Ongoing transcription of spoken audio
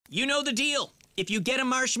You know the deal. If you get a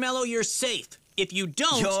marshmallow, you're safe. If you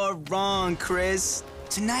don't... You're wrong, Chris.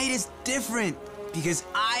 Tonight is different because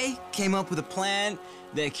I came up with a plan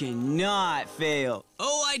that cannot fail.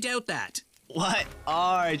 Oh, I doubt that. What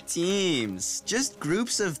are teams? Just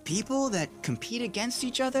groups of people that compete against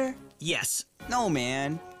each other? Yes. No,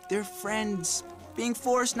 man. They're friends, being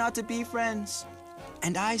forced not to be friends.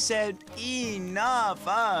 And I said, enough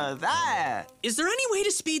of that. Is there any way to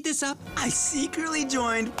speed this up? I secretly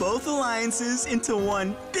joined both alliances into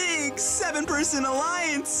one big 7-person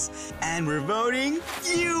alliance. And we're voting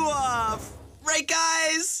you off. Right,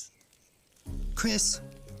 guys? Chris,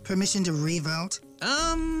 permission to revote?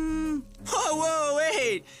 Whoa,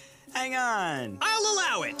 wait. Hang on. I'll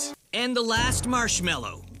allow it. And the last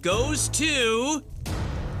marshmallow goes to...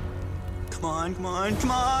 Come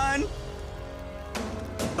on.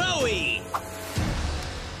 Bowie!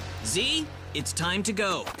 Z, it's time to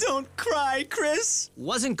go. Don't cry, Chris.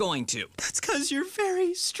 Wasn't going to. That's 'cause you're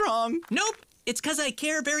very strong. Nope, it's 'cause I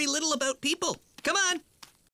care very little about people. Come on.